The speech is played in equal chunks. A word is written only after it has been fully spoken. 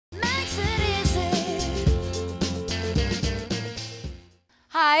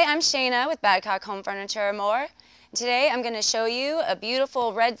Hi, I'm Shana with Badcock Home Furniture and More. Today I'm going to show you a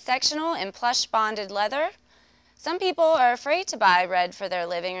beautiful red sectional in plush bonded leather. Some people are afraid to buy red for their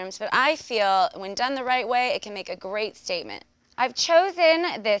living rooms, but I feel when done the right way, it can make a great statement. I've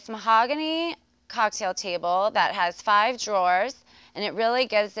chosen this mahogany cocktail table that has 5 drawers, and it really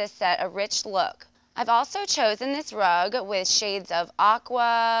gives this set a rich look. I've also chosen this rug with shades of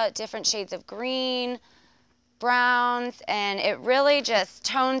aqua, different shades of green, browns, and it really just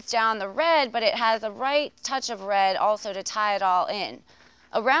tones down the red, but it has a right touch of red also to tie it all in.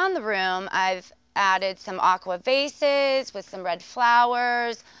 Around the room, I've added some aqua vases with some red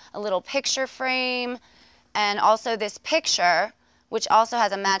flowers, a little picture frame, and also this picture, which also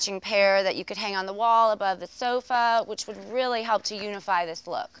has a matching pair that you could hang on the wall above the sofa, which would really help to unify this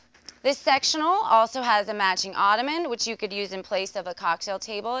look. This sectional also has a matching ottoman, which you could use in place of a cocktail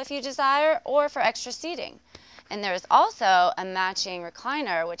table if you desire, or for extra seating. And there's also a matching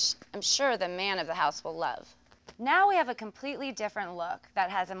recliner, which I'm sure the man of the house will love. Now we have a completely different look that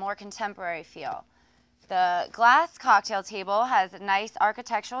has a more contemporary feel. The glass cocktail table has a nice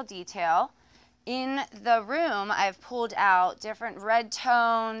architectural detail. In the room, I've pulled out different red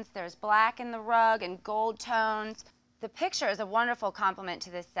tones. There's black in the rug and gold tones. The picture is a wonderful complement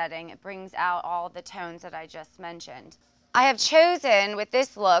to this setting. It brings out all of the tones that I just mentioned. I have chosen, with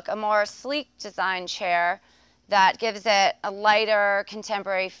this look, a more sleek design chair that gives it a lighter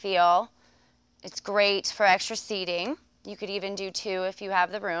contemporary feel. It's great for extra seating. You could even do 2 if you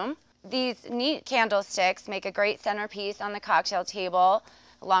have the room. These neat candlesticks make a great centerpiece on the cocktail table,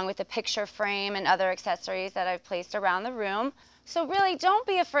 along with the picture frame and other accessories that I've placed around the room. So really, don't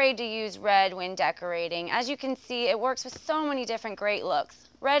be afraid to use red when decorating. As you can see, it works with so many different great looks.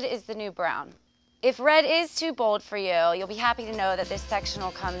 Red is the new brown. If red is too bold for you, you'll be happy to know that this sectional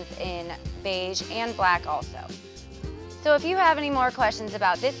comes in beige and black also. So if you have any more questions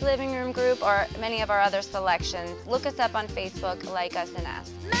about this living room group or many of our other selections, look us up on Facebook, like us, and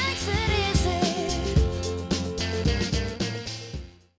ask.